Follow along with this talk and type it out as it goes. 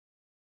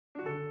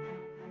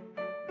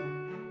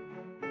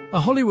A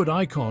Hollywood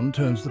icon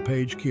turns the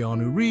page.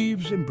 Keanu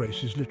Reeves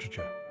embraces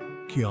literature.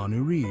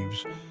 Keanu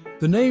Reeves.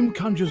 The name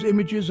conjures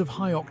images of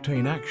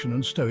high-octane action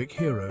and stoic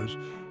heroes.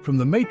 From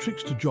The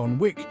Matrix to John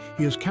Wick,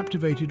 he has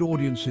captivated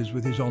audiences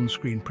with his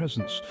on-screen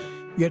presence.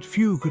 Yet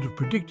few could have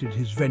predicted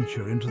his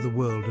venture into the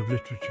world of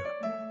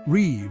literature.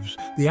 Reeves,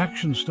 the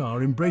action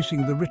star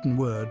embracing the written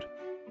word.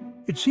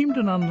 It seemed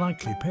an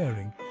unlikely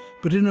pairing,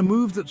 but in a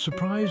move that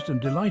surprised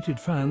and delighted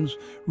fans,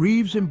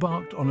 Reeves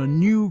embarked on a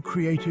new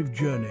creative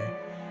journey.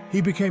 He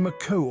became a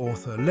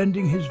co-author,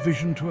 lending his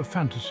vision to a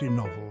fantasy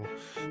novel.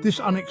 This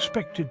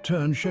unexpected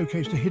turn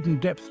showcased a hidden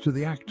depth to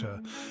the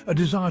actor, a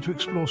desire to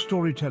explore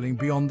storytelling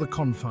beyond the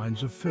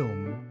confines of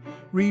film.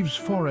 Reeves'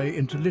 foray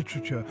into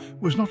literature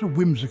was not a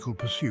whimsical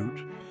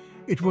pursuit.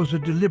 It was a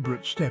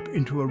deliberate step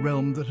into a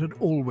realm that had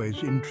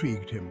always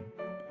intrigued him.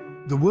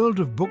 The world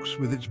of books,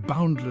 with its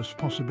boundless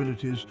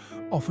possibilities,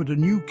 offered a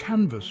new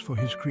canvas for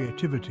his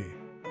creativity.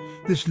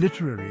 This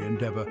literary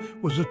endeavor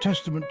was a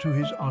testament to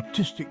his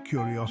artistic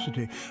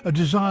curiosity, a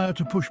desire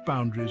to push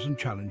boundaries and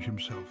challenge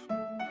himself.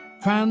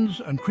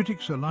 Fans and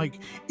critics alike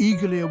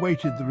eagerly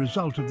awaited the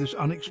result of this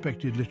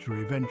unexpected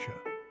literary venture.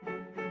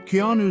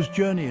 Keanu's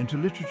journey into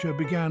literature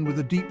began with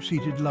a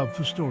deep-seated love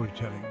for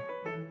storytelling.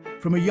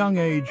 From a young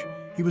age,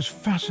 he was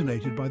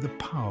fascinated by the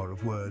power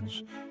of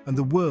words and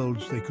the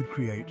worlds they could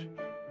create.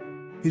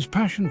 His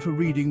passion for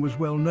reading was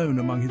well known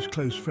among his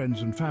close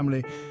friends and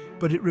family,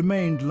 but it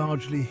remained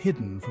largely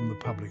hidden from the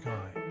public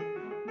eye.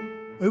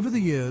 Over the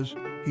years,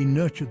 he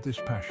nurtured this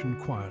passion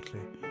quietly,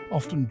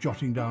 often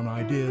jotting down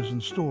ideas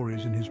and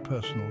stories in his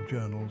personal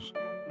journals.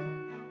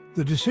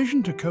 The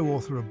decision to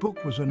co-author a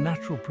book was a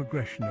natural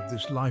progression of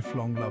this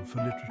lifelong love for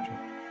literature.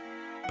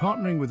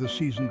 Partnering with a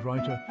seasoned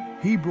writer,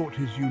 he brought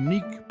his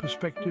unique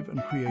perspective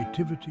and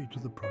creativity to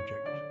the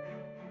project.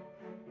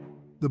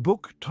 The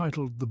book,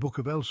 titled The Book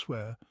of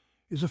Elsewhere,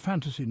 is a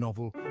fantasy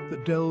novel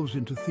that delves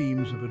into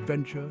themes of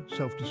adventure,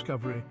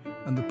 self-discovery,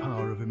 and the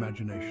power of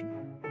imagination.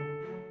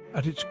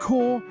 At its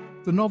core,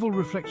 the novel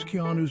reflects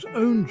Keanu's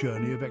own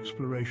journey of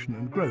exploration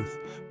and growth,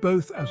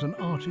 both as an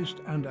artist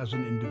and as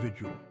an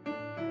individual.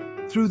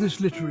 Through this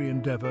literary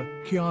endeavor,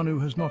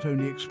 Keanu has not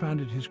only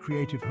expanded his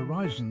creative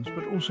horizons,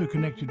 but also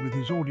connected with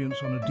his audience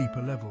on a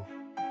deeper level.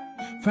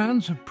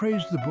 Fans have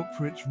praised the book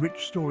for its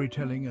rich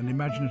storytelling and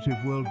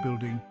imaginative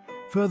world-building,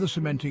 further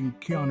cementing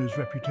Keanu's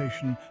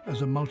reputation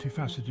as a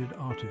multifaceted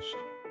artist.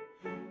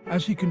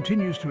 As he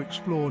continues to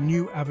explore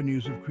new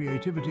avenues of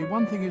creativity,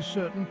 one thing is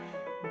certain: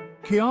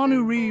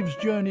 Keanu Reeves'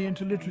 journey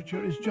into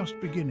literature is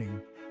just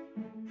beginning.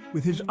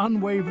 With his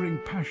unwavering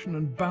passion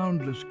and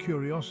boundless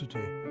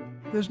curiosity,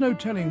 there's no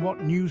telling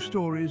what new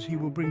stories he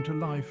will bring to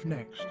life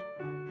next.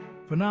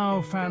 For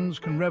now, fans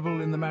can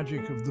revel in the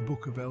magic of the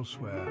Book of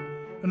Elsewhere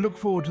and look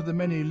forward to the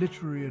many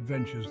literary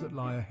adventures that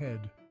lie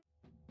ahead.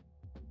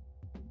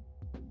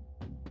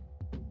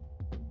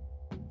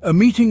 A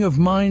meeting of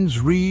minds.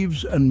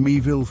 Reeves and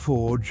Miéville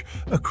forge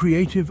a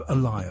creative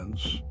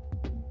alliance.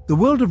 The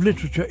world of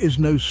literature is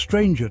no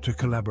stranger to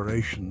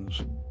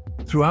collaborations.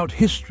 Throughout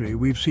history,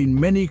 we've seen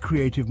many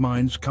creative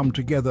minds come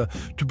together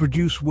to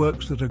produce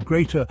works that are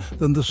greater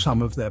than the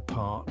sum of their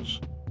parts.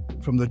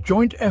 From the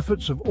joint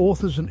efforts of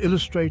authors and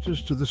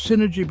illustrators to the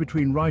synergy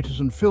between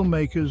writers and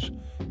filmmakers,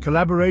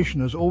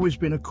 collaboration has always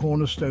been a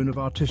cornerstone of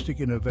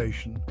artistic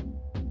innovation.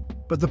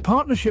 But the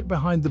partnership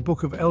behind the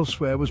Book of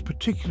Elsewhere was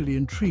particularly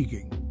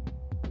intriguing.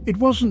 It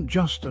wasn't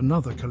just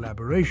another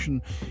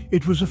collaboration,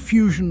 it was a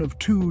fusion of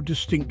two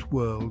distinct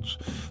worlds.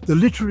 The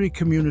literary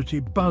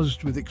community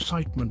buzzed with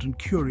excitement and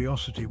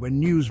curiosity when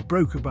news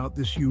broke about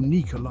this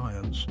unique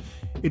alliance.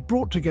 It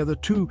brought together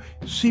two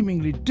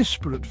seemingly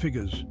disparate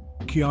figures: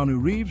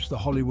 Keanu Reeves, the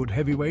Hollywood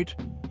heavyweight,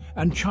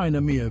 and China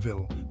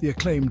Miéville, the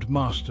acclaimed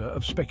master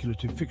of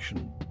speculative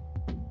fiction.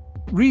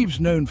 Reeves,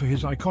 known for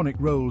his iconic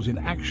roles in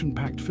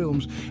action-packed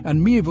films, and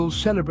Miéville,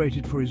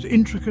 celebrated for his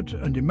intricate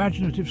and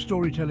imaginative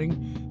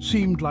storytelling,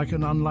 seemed like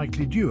an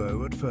unlikely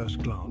duo at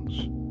first glance.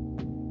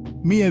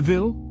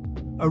 Miéville,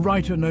 a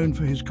writer known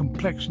for his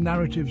complex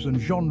narratives and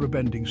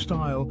genre-bending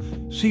style,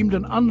 seemed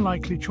an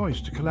unlikely choice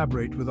to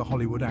collaborate with a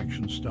Hollywood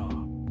action star.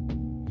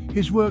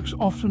 His works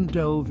often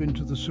delve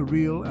into the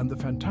surreal and the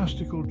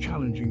fantastical,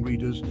 challenging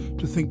readers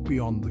to think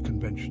beyond the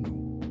conventional.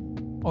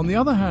 On the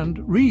other hand,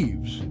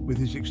 Reeves, with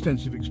his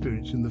extensive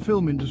experience in the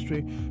film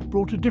industry,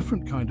 brought a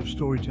different kind of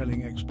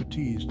storytelling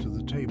expertise to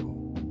the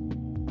table.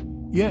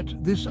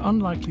 Yet, this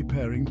unlikely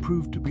pairing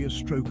proved to be a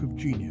stroke of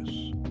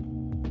genius.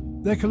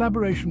 Their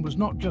collaboration was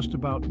not just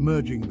about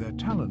merging their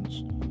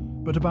talents,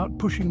 but about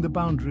pushing the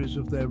boundaries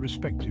of their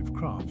respective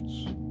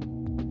crafts.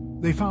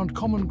 They found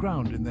common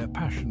ground in their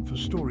passion for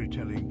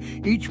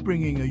storytelling, each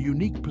bringing a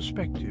unique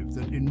perspective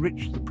that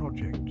enriched the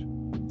project.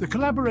 The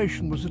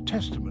collaboration was a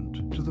testament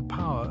to the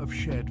power of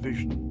shared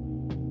vision.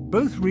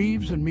 Both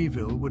Reeves and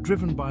Miéville were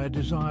driven by a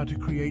desire to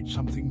create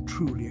something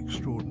truly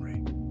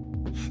extraordinary.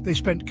 They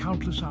spent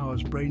countless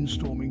hours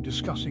brainstorming,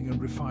 discussing and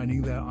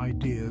refining their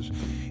ideas,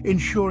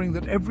 ensuring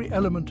that every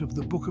element of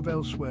the Book of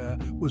Elsewhere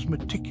was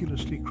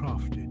meticulously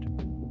crafted.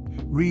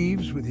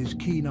 Reeves, with his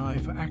keen eye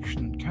for action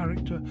and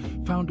character,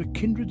 found a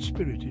kindred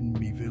spirit in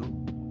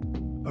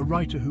Miéville. a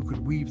writer who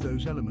could weave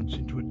those elements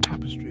into a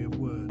tapestry of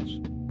words.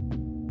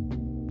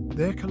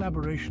 Their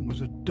collaboration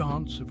was a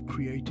dance of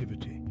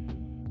creativity,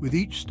 with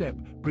each step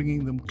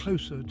bringing them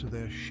closer to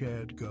their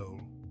shared goal.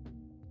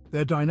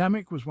 Their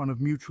dynamic was one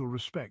of mutual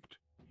respect,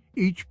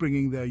 each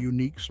bringing their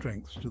unique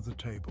strengths to the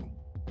table.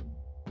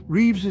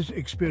 Reeves's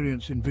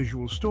experience in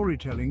visual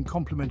storytelling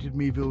complemented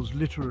Miéville's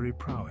literary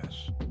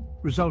prowess,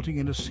 resulting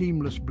in a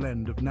seamless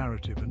blend of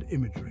narrative and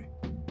imagery.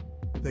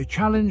 They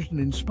challenged and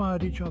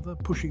inspired each other,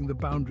 pushing the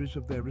boundaries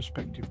of their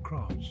respective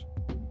crafts.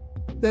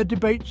 Their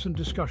debates and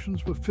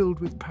discussions were filled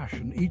with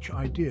passion, each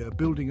idea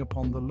building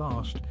upon the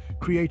last,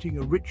 creating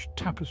a rich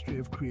tapestry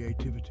of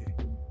creativity.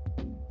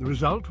 The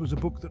result was a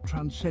book that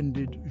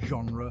transcended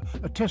genre,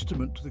 a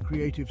testament to the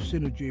creative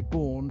synergy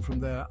born from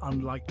their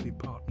unlikely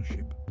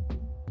partnership.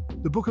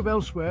 The Book of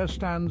Elsewhere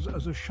stands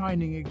as a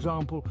shining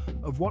example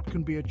of what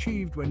can be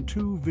achieved when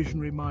two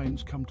visionary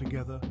minds come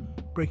together,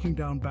 breaking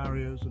down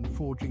barriers and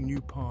forging new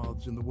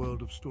paths in the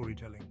world of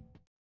storytelling.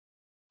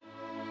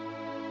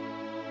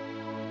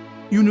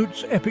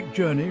 Unute's epic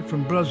journey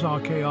from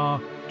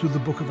BRZRKR to the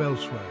Book of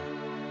Elsewhere.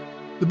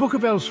 The Book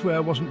of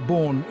Elsewhere wasn't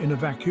born in a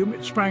vacuum.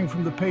 It sprang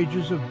from the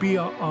pages of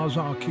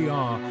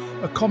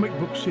BRZRKR, a comic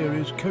book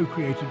series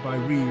co-created by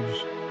Reeves.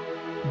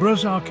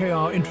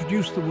 BRZRKR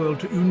introduced the world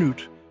to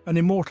Unute, an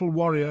immortal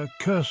warrior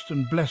cursed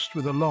and blessed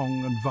with a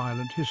long and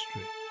violent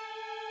history.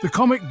 The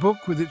comic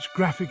book, with its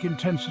graphic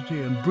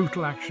intensity and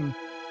brutal action,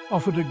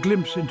 offered a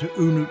glimpse into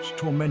Unute's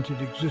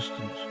tormented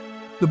existence.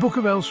 The Book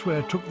of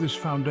Elsewhere took this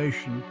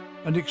foundation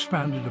and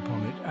expanded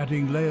upon it,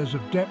 adding layers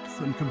of depth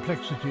and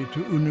complexity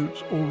to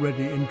Unute's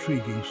already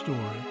intriguing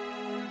story.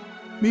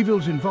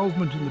 Miéville's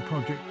involvement in the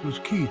project was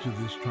key to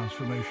this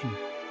transformation.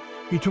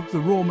 He took the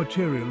raw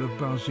material of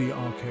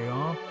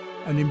BRZRKR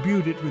and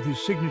imbued it with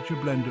his signature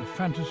blend of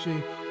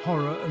fantasy,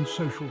 horror and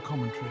social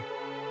commentary.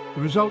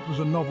 The result was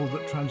a novel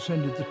that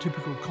transcended the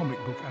typical comic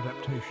book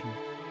adaptation.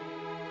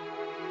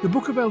 The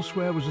Book of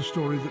Elsewhere was a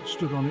story that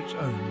stood on its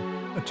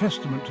own, a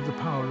testament to the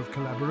power of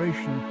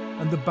collaboration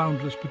and the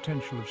boundless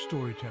potential of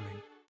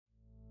storytelling.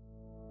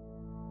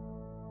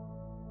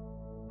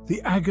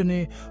 The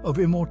agony of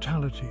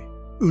immortality,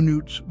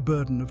 Unute's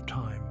burden of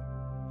time.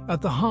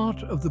 At the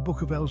heart of the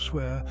Book of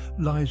Elsewhere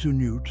lies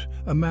Unute,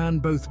 a man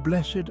both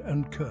blessed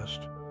and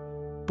cursed.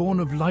 Born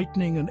of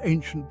lightning and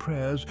ancient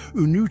prayers,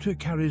 Unute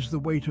carries the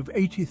weight of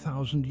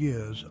 80,000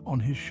 years on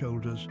his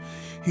shoulders.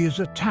 He is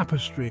a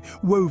tapestry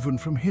woven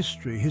from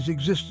history, his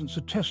existence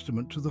a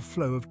testament to the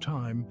flow of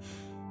time.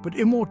 But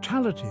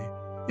immortality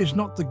is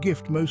not the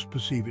gift most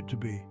perceive it to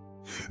be.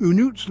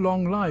 Unute's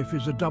long life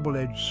is a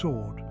double-edged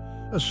sword,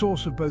 a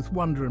source of both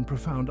wonder and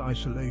profound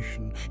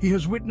isolation. He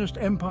has witnessed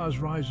empires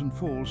rise and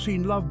fall,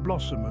 seen love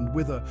blossom and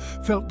wither,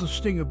 felt the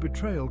sting of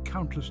betrayal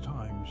countless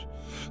times.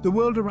 The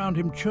world around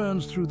him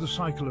churns through the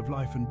cycle of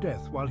life and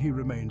death while he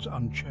remains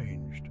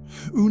unchanged.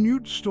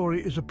 Unute's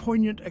story is a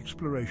poignant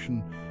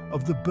exploration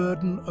of the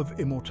burden of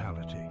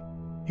immortality.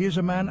 He is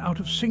a man out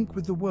of sync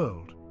with the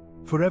world,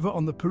 forever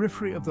on the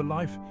periphery of the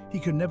life he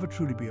can never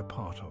truly be a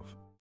part of.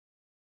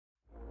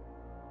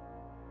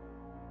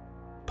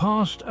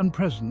 Past and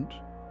present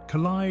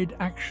collide,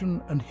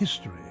 action and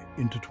history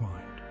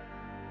intertwined.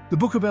 The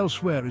Book of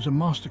Elsewhere is a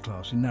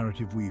masterclass in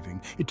narrative weaving.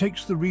 It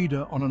takes the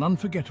reader on an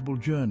unforgettable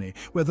journey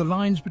where the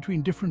lines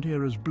between different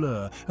eras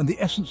blur and the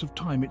essence of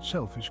time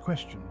itself is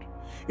questioned.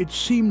 It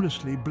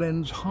seamlessly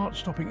blends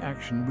heart-stopping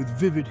action with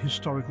vivid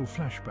historical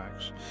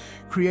flashbacks,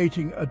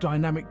 creating a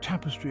dynamic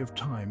tapestry of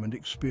time and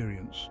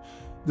experience.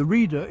 The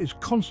reader is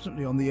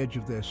constantly on the edge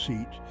of their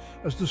seat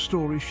as the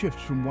story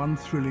shifts from one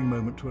thrilling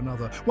moment to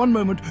another. One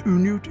moment,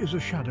 Unute is a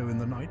shadow in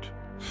the night,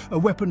 a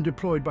weapon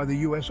deployed by the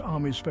US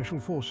Army's Special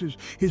Forces,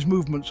 his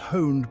movements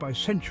honed by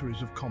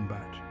centuries of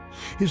combat.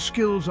 His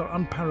skills are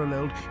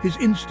unparalleled, his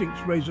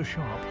instincts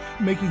razor-sharp,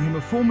 making him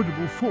a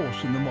formidable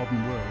force in the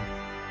modern world.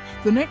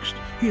 The next,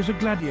 he is a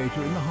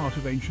gladiator in the heart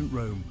of ancient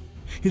Rome,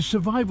 his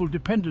survival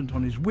dependent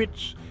on his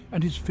wits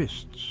and his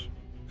fists.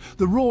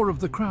 The roar of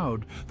the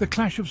crowd, the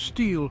clash of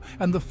steel,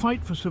 and the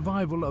fight for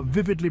survival are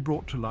vividly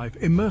brought to life,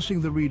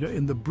 immersing the reader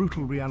in the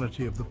brutal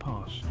reality of the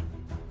past.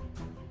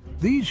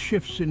 These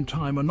shifts in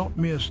time are not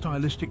mere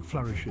stylistic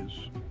flourishes.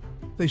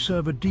 They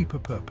serve a deeper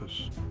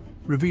purpose,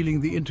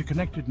 revealing the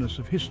interconnectedness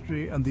of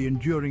history and the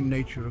enduring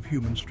nature of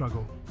human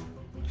struggle.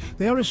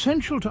 They are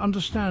essential to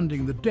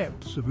understanding the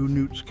depths of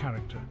Unute's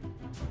character.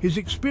 His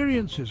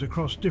experiences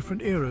across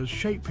different eras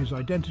shape his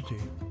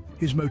identity,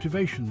 his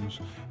motivations,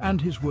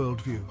 and his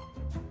worldview.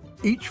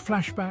 Each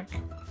flashback,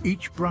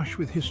 each brush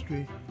with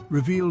history,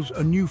 reveals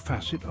a new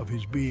facet of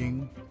his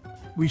being.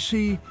 We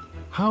see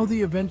how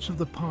the events of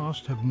the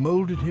past have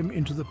molded him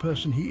into the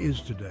person he is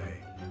today,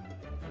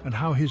 and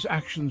how his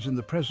actions in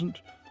the present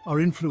are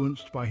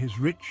influenced by his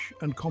rich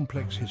and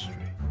complex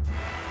history.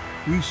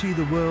 We see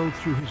the world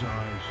through his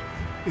eyes,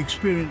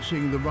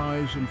 experiencing the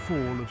rise and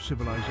fall of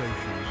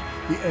civilizations,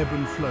 the ebb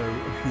and flow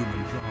of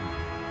human drama.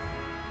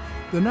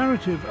 The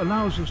narrative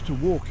allows us to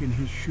walk in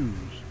his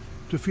shoes,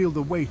 to feel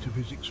the weight of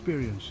his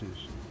experiences,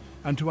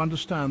 and to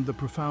understand the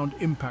profound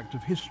impact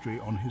of history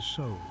on his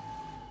soul.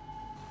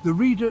 The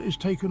reader is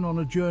taken on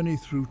a journey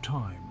through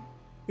time,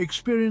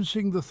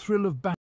 experiencing the thrill of battle